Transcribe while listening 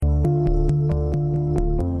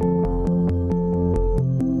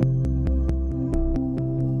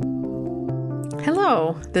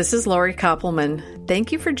Hello, this is Lori Koppelman.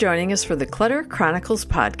 Thank you for joining us for the Clutter Chronicles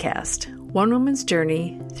podcast, one woman's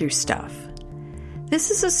journey through stuff.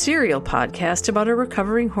 This is a serial podcast about a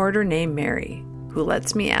recovering hoarder named Mary, who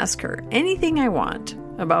lets me ask her anything I want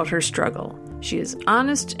about her struggle. She is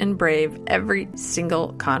honest and brave every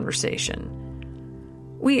single conversation.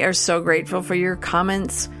 We are so grateful for your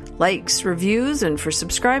comments, likes, reviews, and for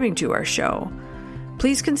subscribing to our show.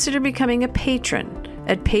 Please consider becoming a patron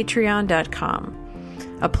at patreon.com,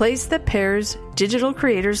 a place that pairs digital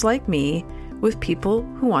creators like me with people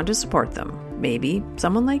who want to support them, maybe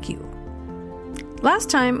someone like you.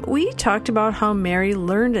 Last time, we talked about how Mary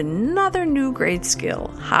learned another new great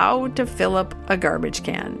skill, how to fill up a garbage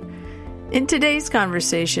can. In today's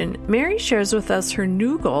conversation, Mary shares with us her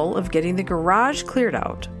new goal of getting the garage cleared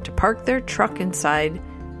out to park their truck inside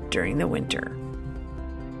during the winter.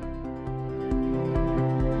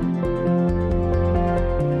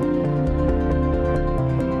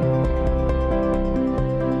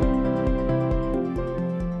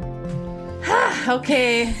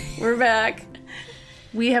 Okay, we're back.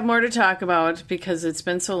 We have more to talk about because it's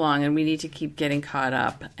been so long and we need to keep getting caught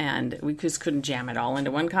up, and we just couldn't jam it all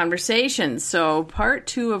into one conversation. So part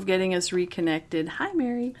 2 of getting us reconnected. Hi,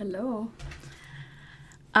 Mary. Hello.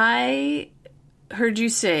 I heard you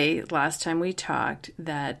say last time we talked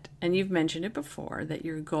that, and you've mentioned it before, that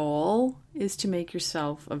your goal is to make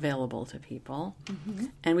yourself available to people. Mm-hmm.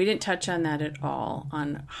 And we didn't touch on that at all,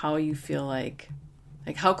 on how you feel like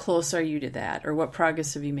how close are you to that, or what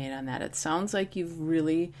progress have you made on that? It sounds like you've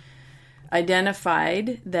really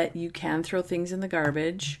identified that you can throw things in the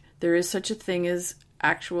garbage. There is such a thing as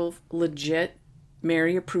actual, legit,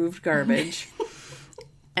 Mary-approved garbage.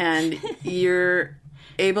 And you're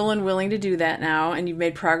able and willing to do that now, and you've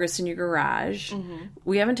made progress in your garage. Mm-hmm.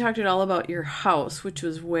 We haven't talked at all about your house, which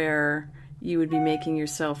was where you would be making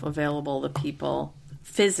yourself available to people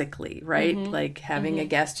physically, right? Mm-hmm. Like having a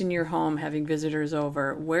guest in your home, having visitors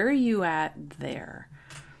over. Where are you at there?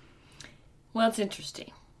 Well, it's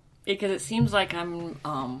interesting because it seems like I'm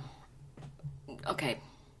okay.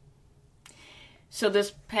 So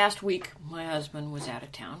this past week, my husband was out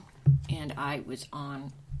of town, and I was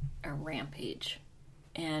on a rampage,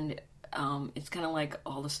 and it's kind of like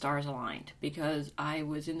all the stars aligned because I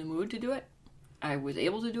was in the mood to do it. I was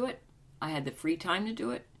able to do it. I had the free time to do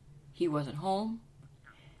it. He wasn't home.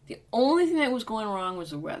 The only thing that was going wrong was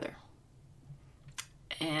the weather.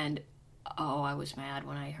 And, I was mad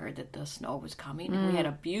when I heard that the snow was coming. And we had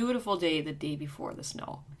a beautiful day the day before the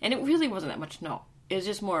snow. And it really wasn't that much snow. It was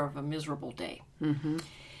just more of a miserable day. Mm-hmm.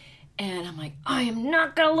 And I'm like, I am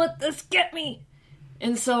not going to let this get me.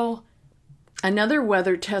 And so... Another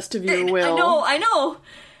weather test of your will. I know.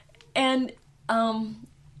 And,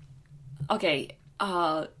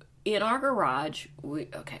 in our garage,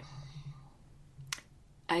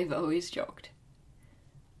 I've always joked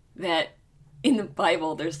that in the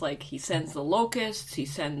Bible, there's like, he sends the locusts, he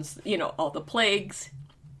sends, all the plagues.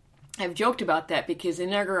 I've joked about that because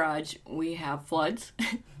in our garage, we have floods,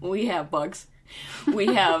 we have bugs, we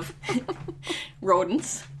have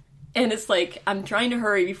rodents, and it's like, I'm trying to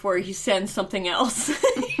hurry before he sends something else.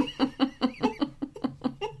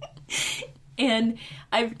 And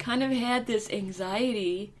I've kind of had this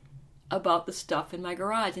anxiety about the stuff in my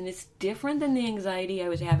garage, and it's different than the anxiety I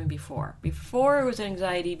was having before. Before it was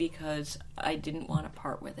anxiety because I didn't want to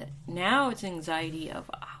part with it. Now it's anxiety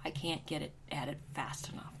of I can't get it at it fast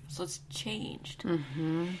enough. So it's changed.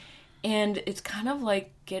 Mm-hmm. And it's kind of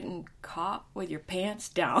like getting caught with your pants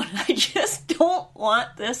down. I just don't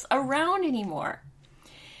want this around anymore.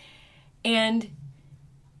 And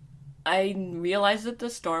I realized that the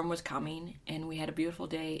storm was coming, and we had a beautiful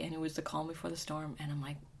day, and it was the calm before the storm, and I'm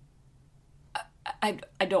like,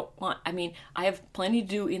 I don't want, I have plenty to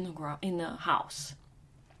do in the house.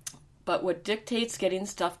 But what dictates getting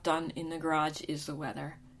stuff done in the garage is the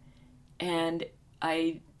weather. And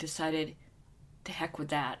I decided, to heck with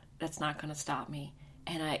that. That's not going to stop me.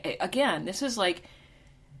 And again, this is like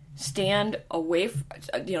step away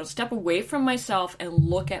from myself and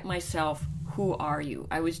look at myself. Who are you?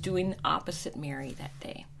 I was doing opposite Mary that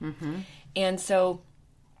day. Mm-hmm. And so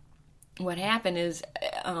what happened is,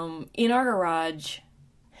 in our garage,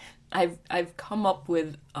 I've come up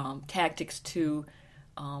with tactics to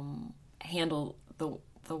handle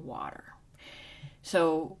the water.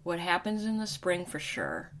 So what happens in the spring for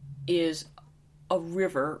sure is a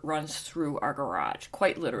river runs through our garage,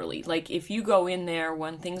 quite literally. Like if you go in there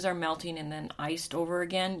when things are melting and then iced over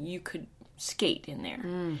again, you could skate in there.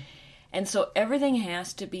 Mm. And so everything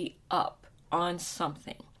has to be up on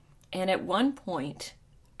something. And at one point,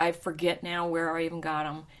 I forget now where I even got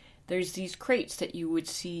them, there's these crates that you would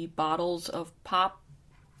see bottles of pop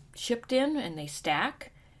shipped in and they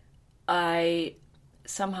stack, I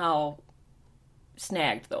somehow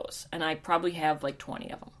snagged those. And I probably have like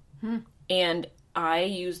 20 of them. And I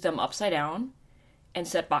use them upside down and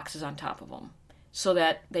set boxes on top of them so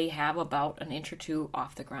that they have about an inch or two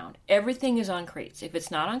off the ground. Everything is on crates. If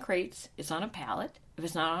it's not on crates, it's on a pallet. If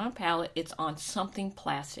it's not on a pallet, it's on something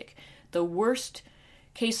plastic. The worst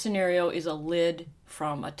case scenario is a lid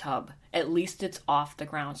from a tub. At least it's off the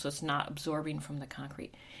ground, so it's not absorbing from the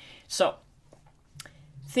concrete. So,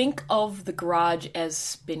 think of the garage as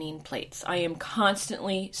spinning plates. I am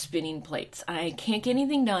constantly spinning plates. I can't get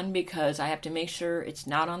anything done because I have to make sure it's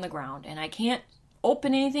not on the ground. And I can't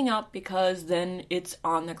open anything up because then it's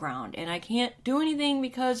on the ground. And I can't do anything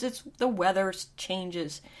because the weather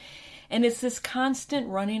changes. And it's this constant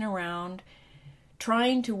running around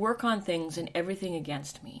trying to work on things and everything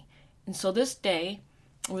against me. And so this day,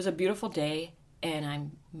 it was a beautiful day, and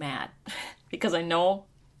I'm mad because I know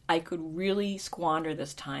I could really squander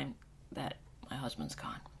this time that my husband's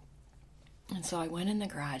gone. And so I went in the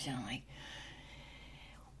garage and I'm like,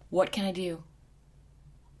 what can I do?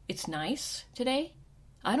 It's nice today.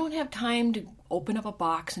 I don't have time to open up a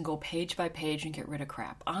box and go page by page and get rid of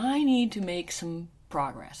crap. I need to make some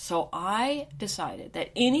progress. So I decided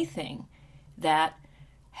that anything that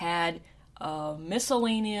had a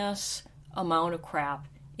miscellaneous amount of crap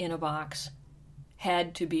in a box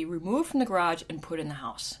had to be removed from the garage and put in the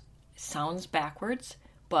house. It sounds backwards,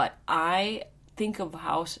 but I think of the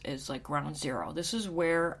house as like ground zero. This is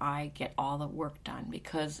where I get all the work done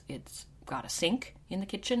because it's got a sink in the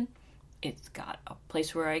kitchen. It's got a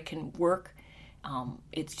place where I can work.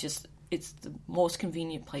 It's the most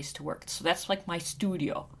convenient place to work. So that's like my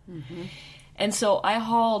studio. Mm-hmm. And so I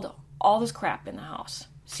hauled all this crap in the house.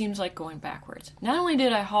 Seems like going backwards. Not only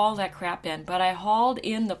did I haul that crap in, but I hauled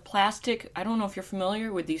in the plastic. I don't know if you're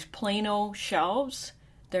familiar with these Plano shelves.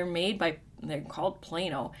 They're called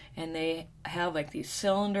Plano, and they have like these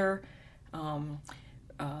cylinder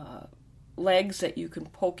legs that you can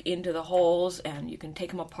poke into the holes, and you can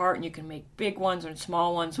take them apart, and you can make big ones and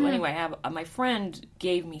small ones. So anyway, my friend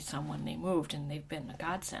gave me some when they moved, and they've been a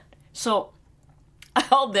godsend. So I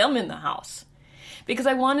hauled them in the house because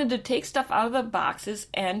I wanted to take stuff out of the boxes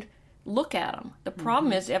and look at them. The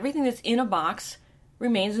problem is everything that's in a box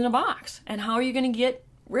remains in a box, and how are you going to get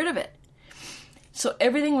rid of it? So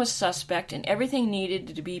everything was suspect, and everything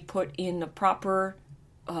needed to be put in the proper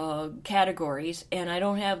categories, and I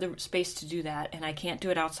don't have the space to do that, and I can't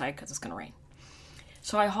do it outside because it's going to rain.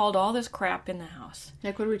 So I hauled all this crap in the house.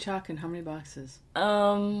 Like, what are we talking? How many boxes? Or,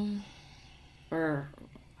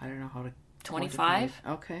 I don't know how to... 25.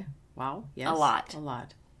 Okay. Wow. Yes. A lot. A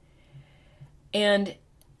lot. And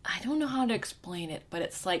I don't know how to explain it, but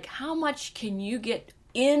it's like, how much can you get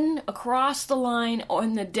in across the line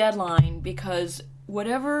on the deadline? Because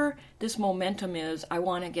whatever this momentum is, I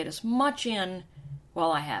want to get as much in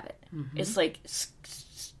while I have it. Mm-hmm. It's like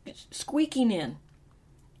squeaking in.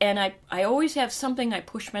 And I always have something I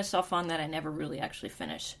push myself on that I never really actually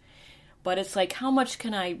finish. But it's like, how much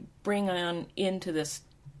can I bring on into this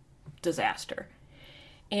disaster?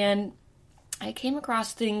 And I came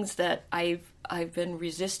across things that I've been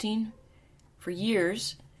resisting for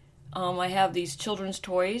years. I have these children's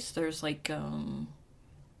toys. There's like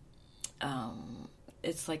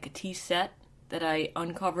it's like a tea set that I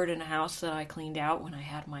uncovered in a house that I cleaned out when I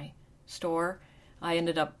had my store. I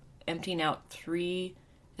ended up emptying out 3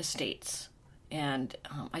 estates, and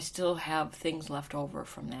I still have things left over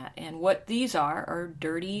from that. And what these are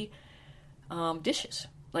dirty dishes.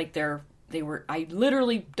 Like I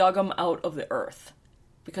literally dug them out of the earth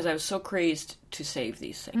because I was so crazed to save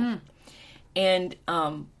these things. And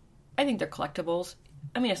I think they're collectibles.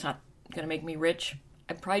 I mean, it's not going to make me rich.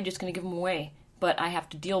 I'm probably just going to give them away. But I have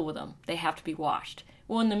to deal with them. They have to be washed.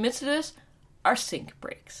 Well, in the midst of this, our sink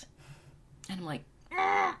breaks. And I'm like,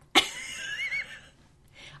 I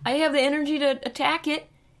have the energy to attack it.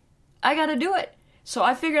 I got to do it. So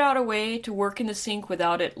I figured out a way to work in the sink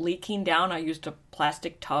without it leaking down. I used a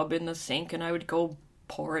plastic tub in the sink, and I would go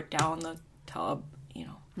pour it down the tub, you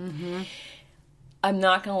know. Mm-hmm. I'm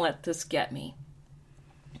not going to let this get me.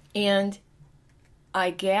 And I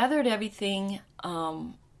gathered everything.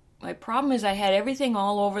 My problem is I had everything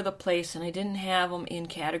all over the place, and I didn't have them in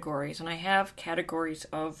categories. And I have categories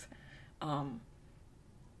of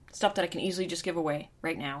stuff that I can easily just give away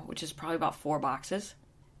right now, which is probably about 4 boxes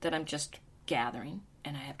that I'm just gathering,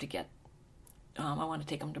 and I have to get. I want to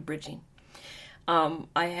take them to bridging.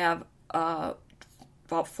 I have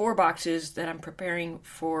about 4 boxes that I'm preparing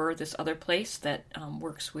for this other place that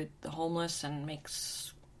works with the homeless and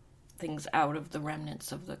makes things out of the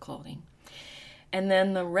remnants of the clothing. And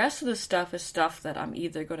then the rest of the stuff is stuff that I'm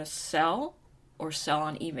either going to sell or sell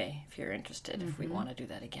on eBay if you're interested, if we want to do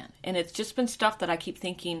that again. And it's just been stuff that I keep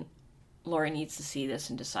thinking Lori needs to see this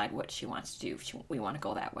and decide what she wants to do if we want to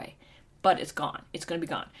go that way. But it's gone. It's going to be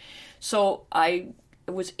gone. So I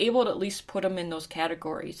was able to at least put them in those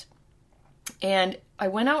categories. And I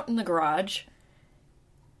went out in the garage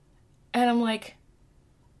and I'm like,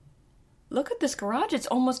 look at this garage. It's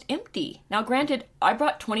almost empty. Now, granted, I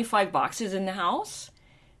brought 25 boxes in the house,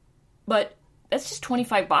 but that's just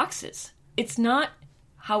 25 boxes. It's not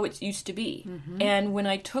how it used to be. And when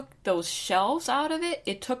I took those shelves out of it,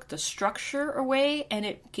 it took the structure away and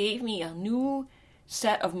it gave me a new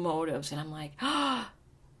set of motives. And I'm like,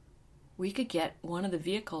 we could get one of the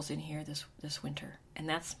vehicles in here this winter. And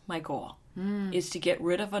that's my goal, is to get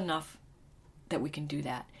rid of enough that we can do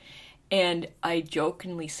that. And I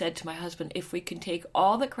jokingly said to my husband, if we can take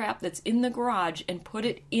all the crap that's in the garage and put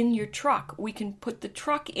it in your truck, we can put the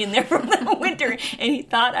truck in there for the winter. And he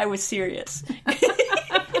thought I was serious.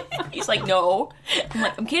 He's like, no. I'm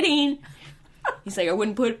like, I'm kidding. He's like, I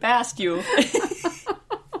wouldn't put it past you.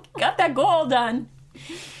 Got that goal done.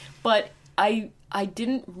 But I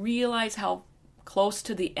didn't realize how close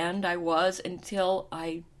to the end I was until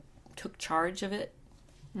I took charge of it.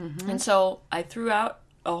 And so I threw out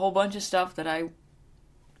a whole bunch of stuff that I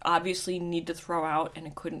obviously need to throw out and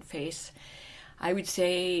I couldn't face. I would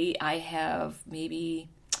say I have maybe,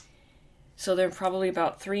 so they're probably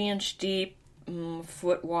about 3-inch deep,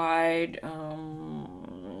 foot wide,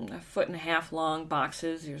 a foot and a half long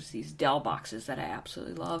boxes. There's these Dell boxes that I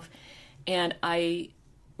absolutely love. And I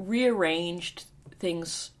rearranged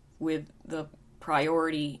things with the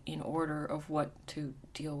priority in order of what to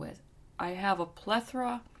deal with. I have a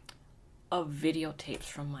plethora of videotapes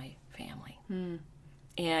from my family.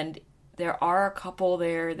 And there are a couple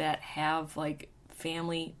there that have like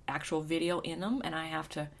family actual video in them, and I have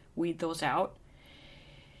to weed those out.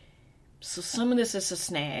 So some of this is a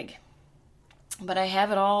snag, but I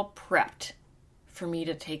have it all prepped for me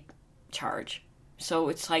to take charge. So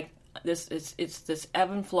it's like this, it's this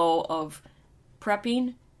ebb and flow of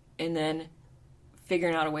prepping and then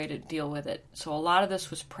figuring out a way to deal with it. So a lot of this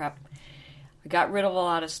was prep. I got rid of a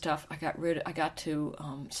lot of stuff. I got to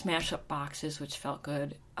smash up boxes, which felt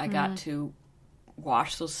good. I got to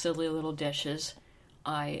wash those silly little dishes.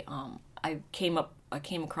 I came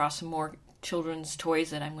across some more children's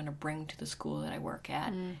toys that I'm going to bring to the school that I work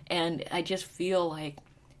at, and I just feel like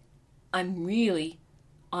I'm really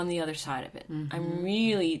on the other side of it. I'm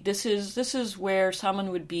really this is where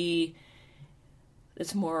someone would be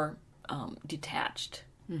that's more detached,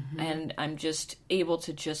 and I'm just able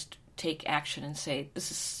to just take action and say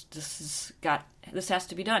this has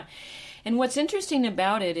to be done. And what's interesting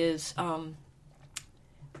about it is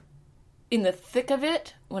in the thick of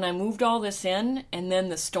it, when I moved all this in and then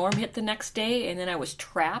the storm hit the next day and then I was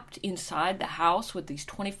trapped inside the house with these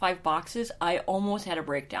 25 boxes, I almost had a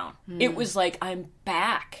breakdown. It was like I'm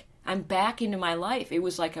back into my life. It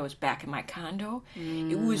was like I was back in my condo.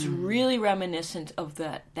 It was really reminiscent of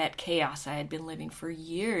that chaos I had been living for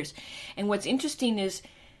years. And what's interesting is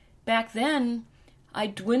back then, I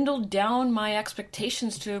dwindled down my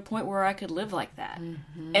expectations to a point where I could live like that.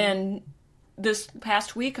 And this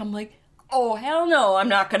past week, I'm like, oh, hell no, I'm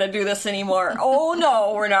not going to do this anymore. Oh,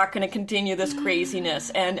 no, we're not going to continue this craziness.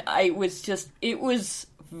 And it was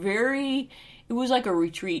like a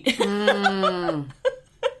retreat. A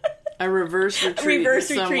reverse retreat in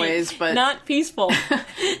some ways, but not peaceful.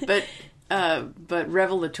 but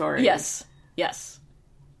revelatory. Yes.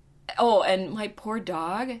 Oh, and my poor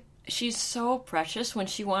dog, she's so precious when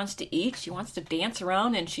she wants to eat. She wants to dance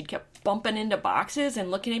around, and she kept bumping into boxes and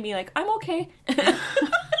looking at me like, I'm okay.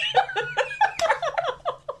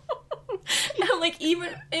 I'm like,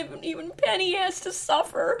 even Penny has to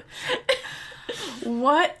suffer.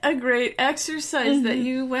 What a great exercise that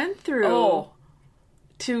you went through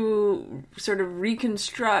to sort of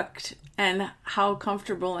reconstruct. And how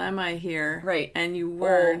comfortable am I here? Right. And you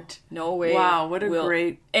weren't. Oh, no way. Wow, what a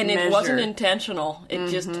great And measure. It wasn't intentional. It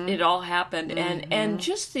just, it all happened. And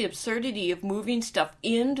just the absurdity of moving stuff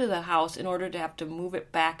into the house in order to have to move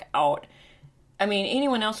it back out. I mean,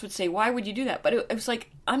 anyone else would say, why would you do that? But it was like,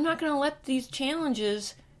 I'm not going to let these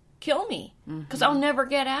challenges kill me because I'll never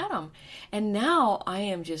get at them. And now I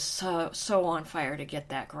am just so on fire to get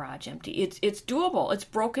that garage empty. It's doable. It's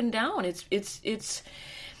broken down. It's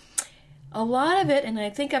a lot of it, and I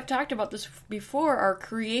think I've talked about this before, are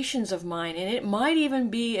creations of mine. And it might even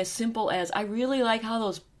be as simple as, I really like how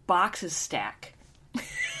those boxes stack.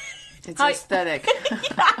 It's aesthetic.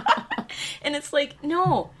 Yeah. And it's like,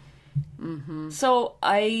 no. So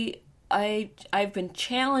I I've been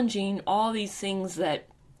challenging all these things that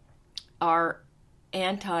are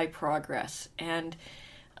anti-progress, and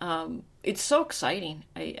it's so exciting.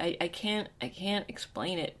 I can't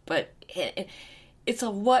explain it, but it's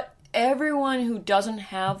what everyone who doesn't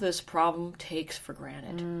have this problem takes for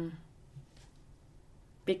granted.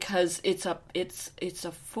 Because it's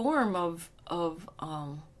a form of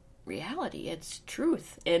reality. It's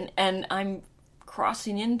truth, and I'm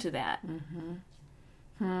crossing into that.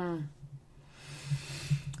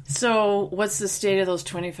 So, what's the state of those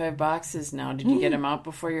 25 boxes now? Did you get them out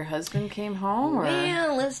before your husband came home? Or?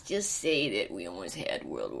 Well, let's just say that we almost had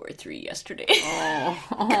World War III yesterday.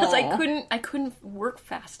 Because I couldn't work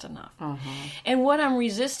fast enough. And what I'm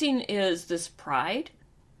resisting is this pride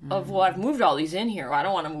of, well, I've moved all these in here. Well, I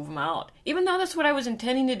don't want to move them out. Even though that's what I was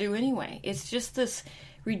intending to do anyway. It's just this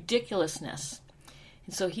ridiculousness.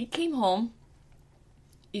 And so he came home.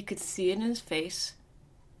 You could see it in his face.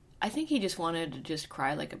 I think he just wanted to just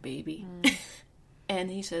cry like a baby.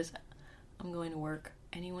 And he says, I'm going to work.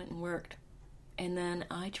 And he went and worked. And then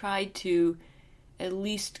I tried to at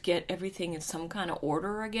least get everything in some kind of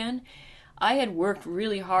order again. I had worked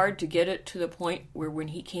really hard to get it to the point where when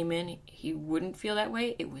he came in, he wouldn't feel that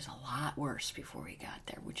way. It was a lot worse before he got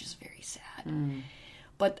there, which is very sad.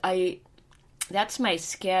 But that's my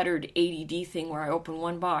scattered ADD thing where I open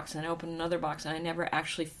one box and I open another box and I never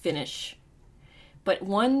actually finish. But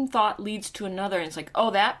one thought leads to another, and it's like,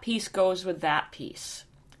 oh, that piece goes with that piece.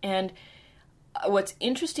 And what's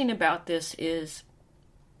interesting about this is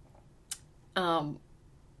a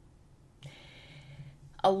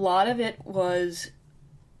lot of it was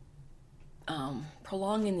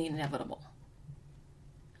prolonging the inevitable.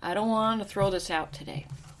 I don't want to throw this out today,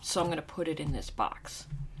 so I'm going to put it in this box.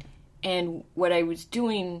 And what I was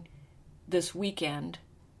doing this weekend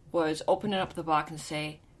was opening up the box and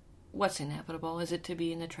say, what's inevitable? Is it to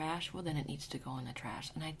be in the trash? Well, then it needs to go in the trash.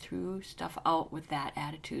 And I threw stuff out with that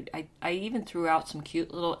attitude. I even threw out some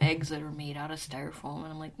cute little eggs that are made out of styrofoam.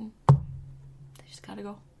 And I'm like, they just got to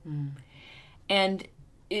go. And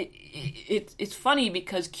it's funny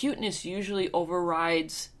because cuteness usually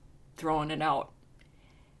overrides throwing it out.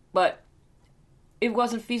 But it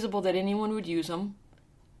wasn't feasible that anyone would use them.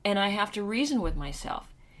 And I have to reason with myself.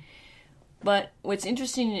 But what's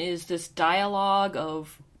interesting is this dialogue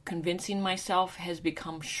of convincing myself has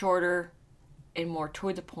become shorter and more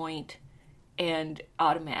to the point and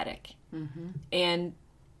automatic. And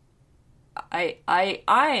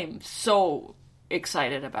I'm so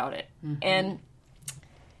excited about it. And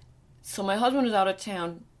so my husband was out of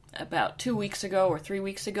town about 2 weeks ago or 3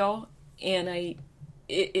 weeks ago, and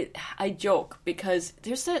I joke because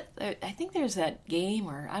I think there's that game,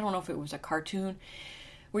 or I don't know if it was a cartoon,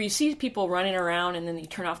 where you see people running around and then you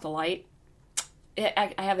turn off the light.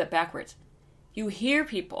 I have that backwards. You hear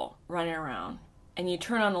people running around, and you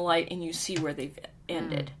turn on the light, and you see where they've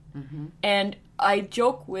ended. And I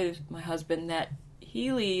joke with my husband that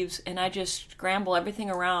he leaves, and I just scramble everything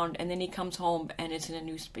around, and then he comes home, and it's in a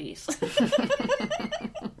new space.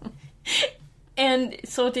 And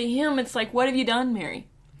so to him, it's like, what have you done, Mary?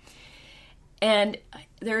 And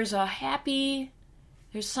there's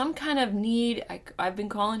some kind of need. I've been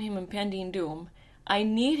calling him impending doom. I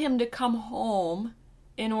need him to come home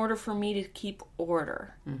in order for me to keep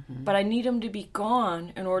order. But I need him to be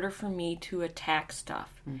gone in order for me to attack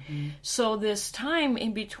stuff. So this time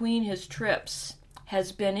in between his trips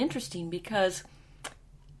has been interesting because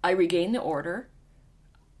I regain the order.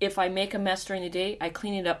 If I make a mess during the day, I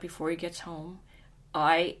clean it up before he gets home.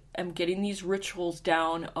 I am getting these rituals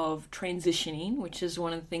down of transitioning, which is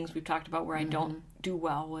one of the things we've talked about where I don't do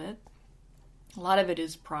well with. A lot of it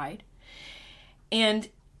is pride. And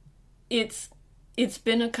it's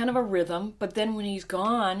been a kind of a rhythm, but then when he's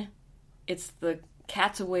gone, it's the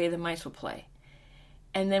cat's away, the mice will play.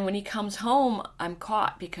 And then when he comes home, I'm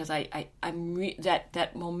caught because I'm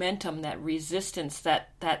that momentum, that resistance,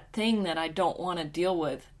 that thing that I don't want to deal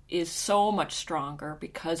with is so much stronger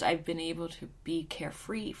because I've been able to be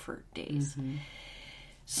carefree for days.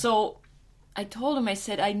 So I told him, I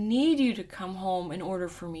said, I need you to come home in order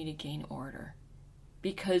for me to gain order.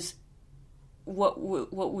 Because what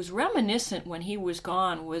was reminiscent when he was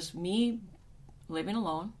gone was me living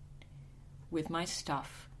alone with my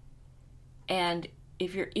stuff. And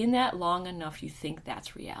if you're in that long enough, you think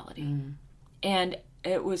that's reality. And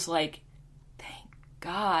it was like, thank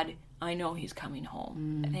God I know he's coming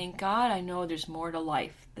home. Thank God I know there's more to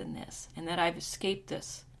life than this and that I've escaped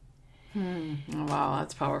this. Oh, wow,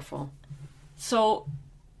 that's powerful. So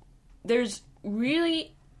there's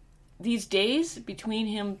really, these days between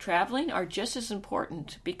him traveling are just as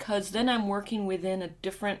important because then I'm working within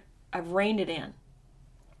I've reined it in.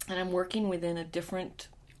 and I'm working within a different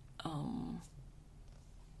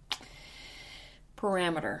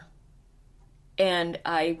parameter. And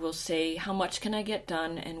I will say, how much can I get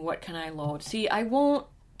done and what can I load? See, I won't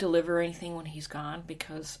deliver anything when he's gone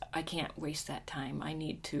because I can't waste that time. I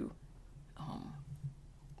need to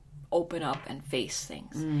open up and face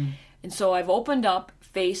things. And so I've opened up,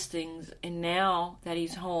 faced things, and now that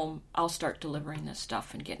he's home, I'll start delivering this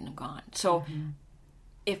stuff and getting him gone. So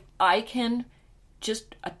if I can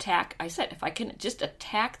just attack, if I can just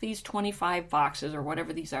attack these 25 boxes or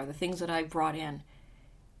whatever these are, the things that I've brought in,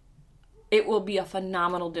 it will be a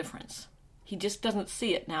phenomenal difference. He just doesn't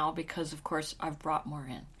see it now because, of course, I've brought more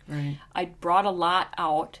in. Right. I brought a lot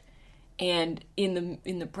out, and in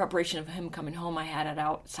the preparation of him coming home, I had it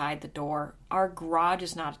outside the door. Our garage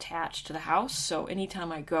is not attached to the house, so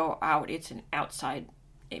anytime I go out, it's an outside.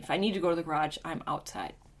 If I need to go to the garage, I'm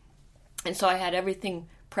outside. And so I had everything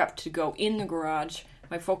prepped to go in the garage.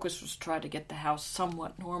 My focus was to try to get the house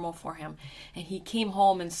somewhat normal for him. And he came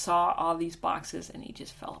home and saw all these boxes, and he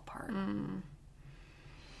just fell apart.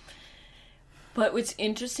 But what's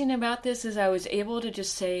interesting about this is I was able to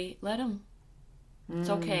just say, let him. It's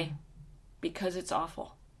okay. Because it's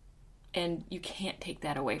awful. And you can't take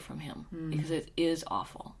that away from him. Because it is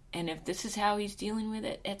awful. And if this is how he's dealing with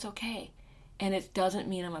it, it's okay. And it doesn't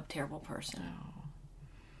mean I'm a terrible person. Oh.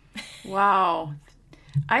 Wow.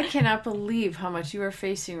 I cannot believe how much you are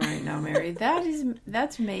facing right now, Mary.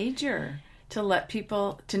 That's major. To let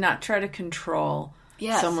people, to not try to control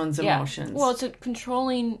someone's emotions. Well, it's a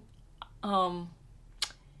controlling, what's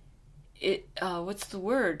the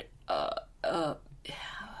word? How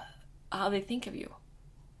they think of you.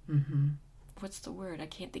 What's the word? I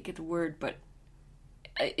can't think of the word, but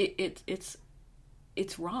it's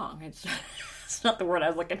wrong. It's not the word I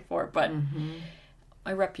was looking for, but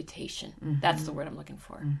my reputation. That's the word I'm looking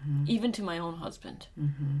for. Even to my own husband.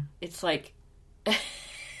 It's like,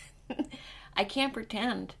 I can't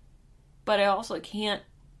pretend, but I also can't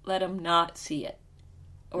let him not see it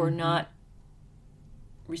or not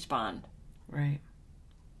respond. Right.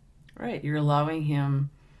 Right. You're allowing him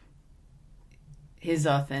his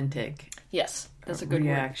authentic Yes, that's a good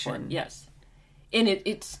reaction. Word for it. Yes. And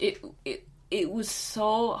it was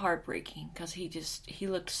so heartbreaking because he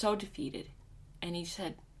looked so defeated. And he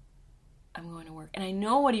said, I'm going to work. And I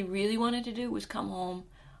know what he really wanted to do was come home,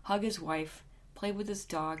 hug his wife, play with his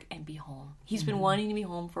dog, and be home. He's been wanting to be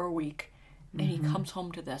home for a week, and he comes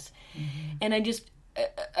home to this. And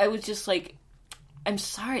I was just like, I'm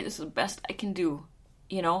sorry, this is the best I can do,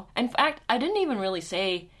 you know? In fact, I didn't even really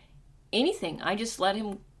say anything. I just let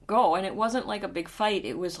him go, and it wasn't like a big fight.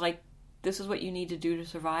 It was like, this is what you need to do to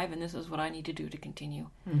survive, and this is what I need to do to continue.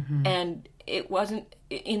 And it wasn't,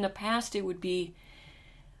 in the past, it would be,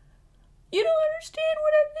 you don't understand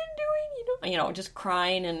what I've been doing, just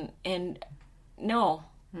crying, and no,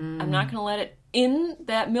 I'm not going to let it. In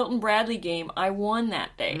that Milton Bradley game, I won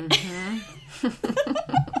that day.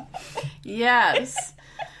 Yes.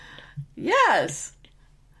 Yes.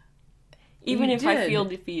 Even if I feel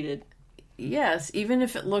defeated. Yes, even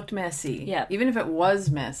if it looked messy. Yeah. Even if it was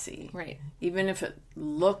messy. Right. Even if it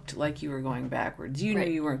looked like you were going backwards. You knew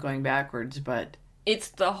you weren't going backwards, but... It's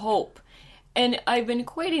the hope. And I've been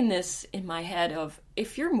equating this in my head of,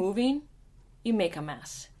 if you're moving, you make a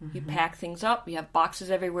mess. You pack things up, you have boxes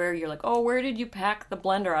everywhere, you're like, oh, where did you pack the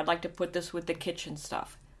blender? I'd like to put this with the kitchen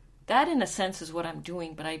stuff. That, in a sense, is what I'm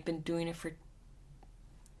doing, but I've been doing it for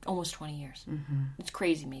almost 20 years. It's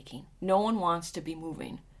crazy making. No one wants to be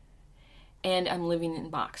moving. And I'm living in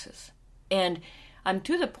boxes. And I'm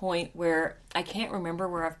to the point where I can't remember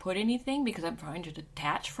where I've put anything because I'm trying to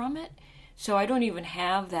detach from it. So I don't even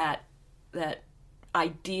have that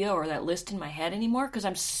idea or that list in my head anymore because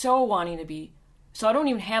I'm so wanting to be... So I don't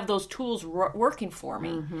even have those tools working for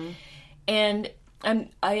me. And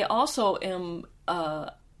I also am...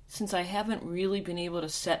 since I haven't really been able to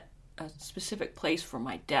set a specific place for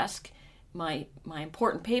my desk... My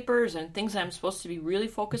important papers and things I'm supposed to be really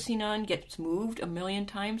focusing on gets moved a million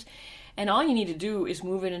times. And all you need to do is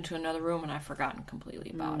move it into another room, and I've forgotten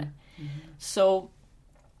completely about it. So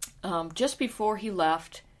just before he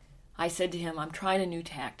left, I said to him, I'm trying a new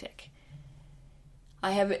tactic.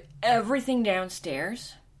 I have everything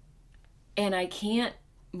downstairs, and I can't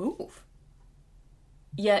move.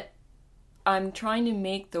 Yet I'm trying to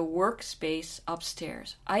make the workspace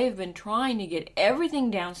upstairs. I have been trying to get everything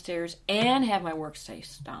downstairs and have my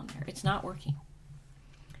workspace down there. It's not working.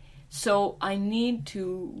 So I need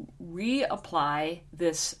to reapply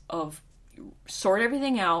this of sort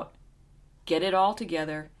everything out, get it all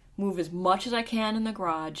together, move as much as I can in the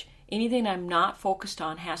garage anything I'm not focused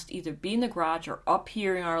on has to either be in the garage or up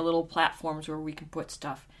here in our little platforms where we can put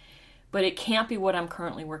stuff. But it can't be what I'm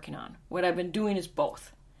currently working on. What I've been doing is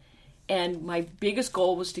both. And my biggest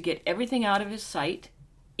goal was to get everything out of his sight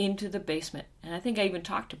into the basement. And I think I even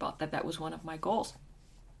talked about that. That was one of my goals.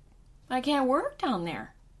 I can't work down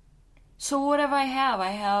there. So what have? I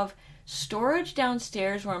have storage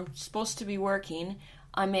downstairs where I'm supposed to be working.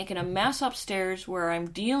 I'm making a mess upstairs where I'm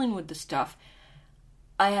dealing with the stuff.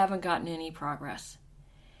 I haven't gotten any progress.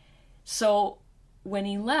 So when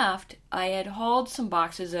he left, I had hauled some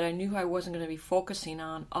boxes that I knew I wasn't going to be focusing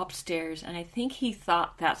on upstairs, and I think he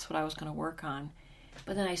thought that's what I was going to work on.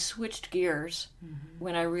 But then I switched gears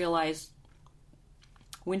when I realized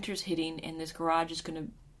winter's hitting and this garage is going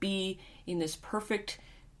to be in this perfect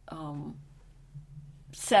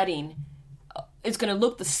setting. It's going to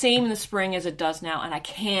look the same in the spring as it does now, and I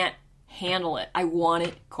can't handle it. I want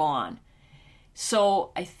it gone.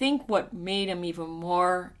 So I think what made him even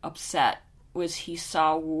more upset was he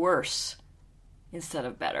saw worse instead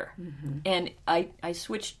of better. And I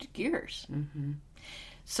switched gears.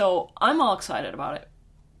 So I'm all excited about it.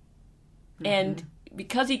 And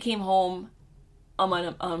because he came home, I'm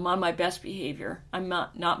on my best behavior. I'm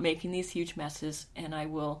not making these huge messes, and I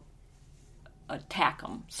will attack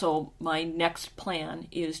them. So my next plan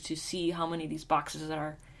is to see how many of these boxes that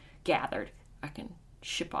are gathered I can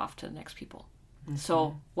ship off to the next people.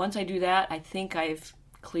 So once I do that, I think I've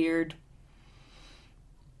cleared,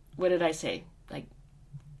 what did I say? Like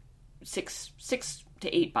six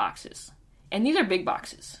to 8 boxes. And these are big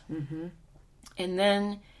boxes. And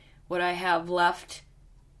then what I have left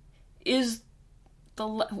is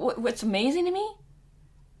what's amazing to me.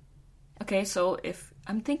 Okay, so if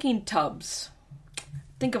I'm thinking tubs,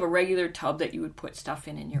 think of a regular tub that you would put stuff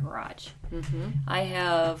in your garage. I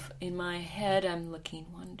have, in my head, I'm looking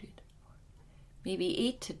maybe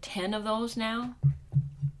 8 to 10 of those now.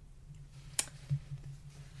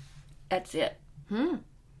 That's it.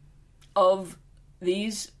 Of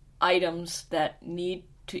these items that need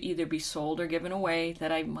to either be sold or given away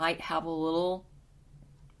that I might have a little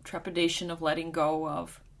trepidation of letting go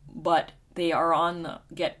of, but they are on the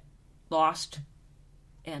get lost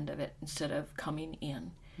end of it instead of coming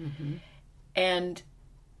in. And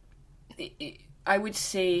I would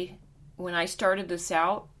say when I started this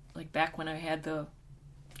out, like back when I had the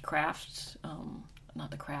crafts,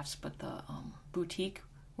 not the crafts, but the boutique,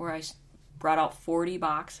 where I brought out 40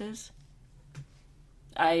 boxes,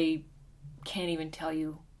 I can't even tell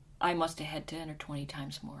you, I must have had 10 or 20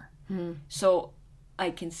 times more. So I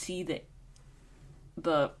can see the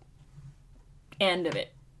end of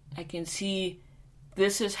it. I can see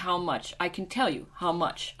this is how much, I can tell you how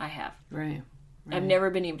much I have. Right. I've never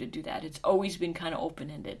been able to do that. It's always been kind of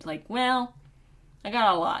open-ended. Like, well, I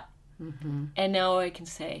got a lot. And now I can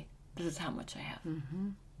say, this is how much I have.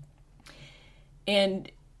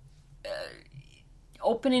 And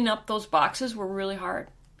opening up those boxes were really hard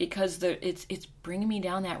because it's bringing me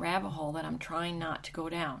down that rabbit hole that I'm trying not to go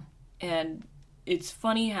down. And it's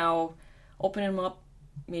funny how opening them up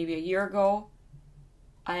maybe a year ago,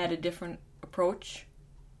 I had a different approach.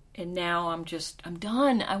 And now I'm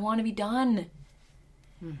done. I want to be done.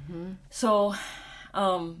 So,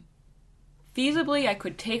 feasibly, I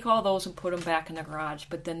could take all those and put them back in the garage,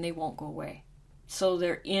 but then they won't go away. So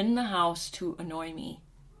they're in the house to annoy me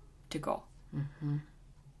to go.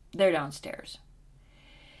 They're downstairs.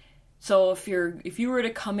 So if you were to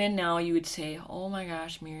come in now, you would say, "Oh my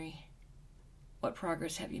gosh, Mary, what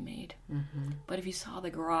progress have you made?" But if you saw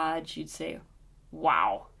the garage, you'd say,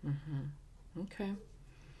 "Wow." Okay.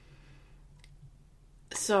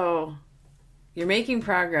 So you're making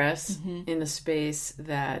progress in a space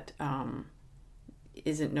that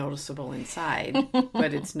isn't noticeable inside,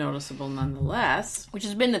 but it's noticeable nonetheless. Which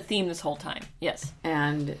has been the theme this whole time, yes.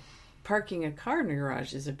 And parking a car in a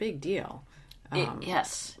garage is a big deal.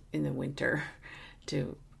 Yes. In the winter.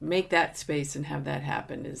 To make that space and have that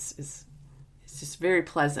happen is it's just very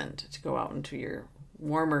pleasant to go out into your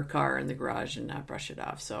warmer car in the garage and not brush it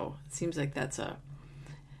off. So it seems like that's a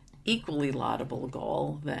equally laudable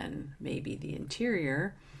goal than maybe the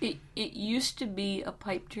interior. It used to be a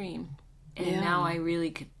pipe dream. And now I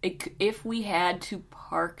really could. If we had to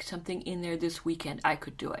park something in there this weekend, I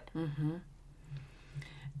could do it.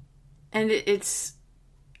 And it's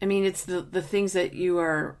the things that you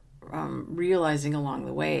are realizing along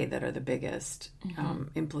the way that are the biggest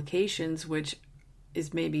implications, which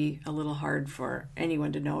is maybe a little hard for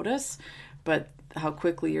anyone to notice, but how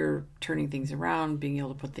quickly you're turning things around, being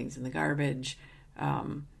able to put things in the garbage,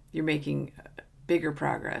 you're making bigger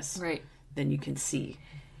progress than you can see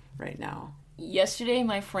right now. Yesterday,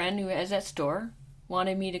 my friend who has that store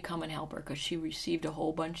wanted me to come and help her because she received a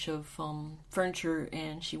whole bunch of furniture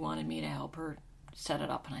and she wanted me to help her set it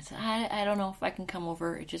up. And I said, I don't know if I can come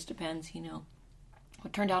over. It just depends, you know.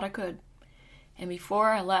 It turned out I could. And before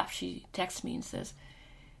I left, she texts me and says,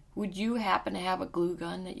 would you happen to have a glue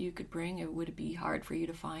gun that you could bring, or would it be hard for you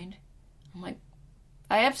to find? I'm like,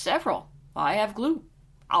 I have several. I have glue.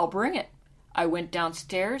 I'll bring it. I went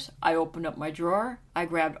downstairs, I opened up my drawer, I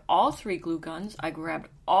grabbed all 3 glue guns, I grabbed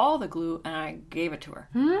all the glue, and I gave it to her.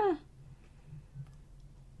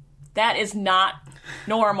 That is not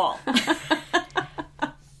normal.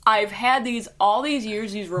 I've had these all these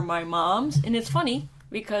years. These were my mom's, and it's funny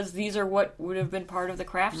because these are what would have been part of the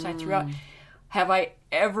crafts I threw out. Have I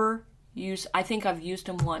ever used, I think I've used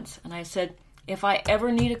them once, and I said, if I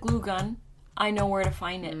ever need a glue gun, I know where to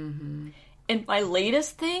find it. And my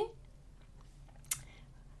latest thing,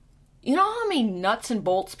 you know how many nuts and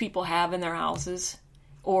bolts people have in their houses?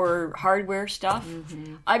 Or hardware stuff?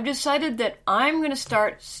 I've decided that I'm going to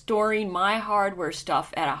start storing my hardware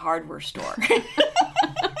stuff at a hardware store.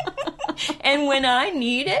 And when I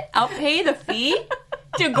need it, I'll pay the fee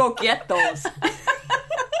to go get those.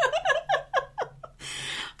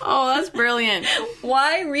 Oh, that's brilliant.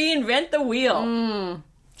 Why reinvent the wheel?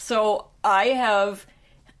 So I have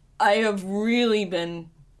really been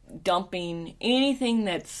dumping anything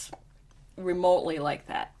that's remotely like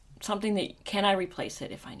that. Something that, can I replace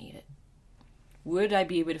it if I need it? Would I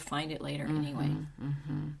be able to find it later anyway?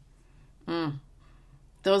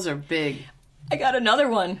 Those are big. I got another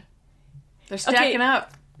one. They're stacking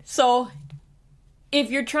up. So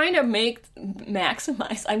if you're trying to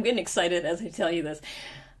maximize, I'm getting excited as I tell you this.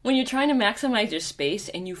 When you're trying to maximize your space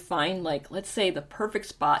and you find, like, let's say the perfect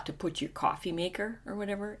spot to put your coffee maker or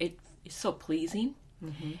whatever, it is so pleasing.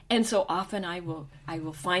 And so often I will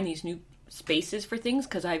find these new spaces for things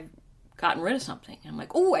because I've gotten rid of something. And I'm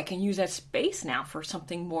like, oh, I can use that space now for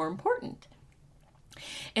something more important.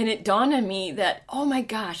 And it dawned on me that, oh my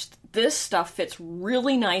gosh, this stuff fits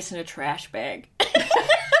really nice in a trash bag.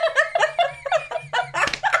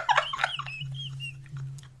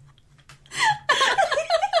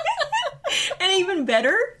 And even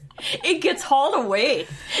better, it gets hauled away.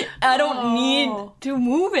 I don't need to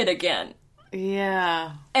move it again.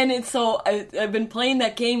 Yeah. And it's so, I've been playing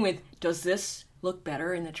that game with, does this look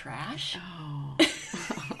better in the trash? Oh,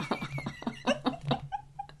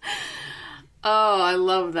 oh, I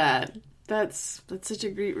love that. That's such a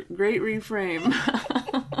great reframe.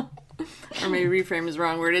 Or maybe reframe is the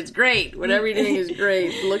wrong word. It's great. Whatever you're doing is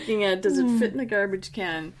great. Looking at, does it fit in the garbage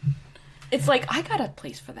can? It's like, I got a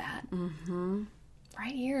place for that.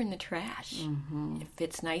 Right here in the trash. It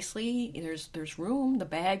fits nicely. There's room. The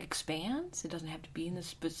bag expands. It doesn't have to be in the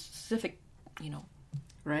specific,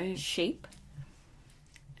 right, shape.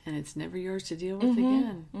 And it's never yours to deal with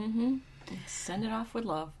again. Send it off with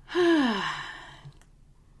love. I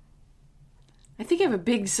think I have a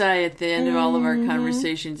big sigh at the end of all of our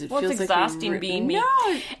conversations. It feels it's exhausting like being me. No.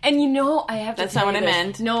 And I have to That's tell not you what I this.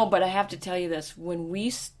 meant. No, but I have to tell you this. When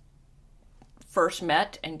we first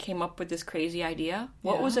met and came up with this crazy idea,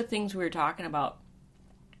 what was the things we were talking about?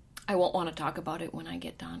 I won't want to talk about it when I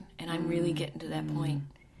get done. And I'm really getting to that point.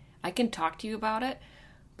 I can talk to you about it,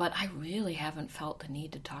 but I really haven't felt the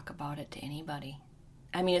need to talk about it to anybody.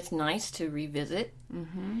 I mean, it's nice to revisit,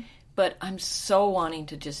 but I'm so wanting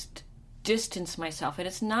to just distance myself. And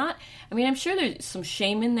it's not, I'm sure there's some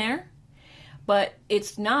shame in there, but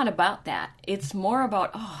it's not about that. It's more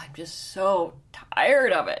about, I'm just so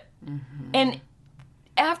tired of it. And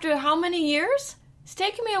after how many years? It's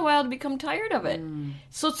taken me a while to become tired of it.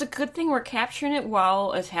 So it's a good thing we're capturing it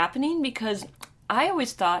while it's happening, because I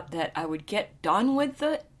always thought that I would get done with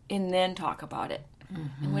it and then talk about it.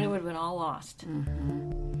 And when it would have been all lost.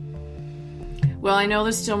 Well, I know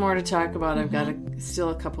there's still more to talk about. I've got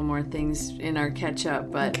still a couple more things in our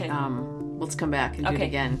catch-up, but let's come back and do it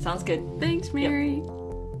again. Sounds good. Thanks, Mary. Yep.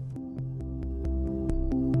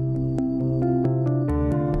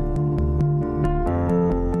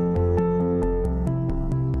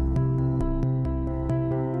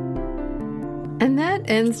 And that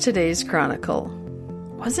ends today's chronicle.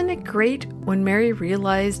 Wasn't it great when Mary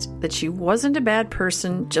realized that she wasn't a bad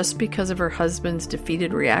person just because of her husband's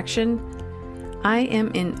defeated reaction? I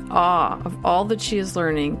am in awe of all that she is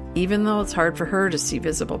learning, even though it's hard for her to see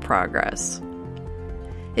visible progress.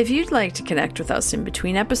 If you'd like to connect with us in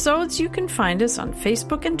between episodes, you can find us on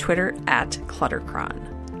Facebook and Twitter at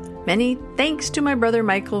Cluttercron. Many thanks to my brother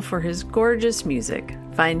Michael for his gorgeous music.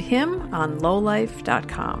 Find him on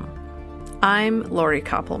lowlife.com. I'm Lori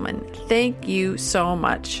Koppelman. Thank you so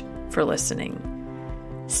much for listening.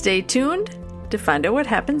 Stay tuned to find out what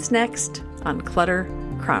happens next on Clutter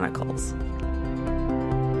Chronicles.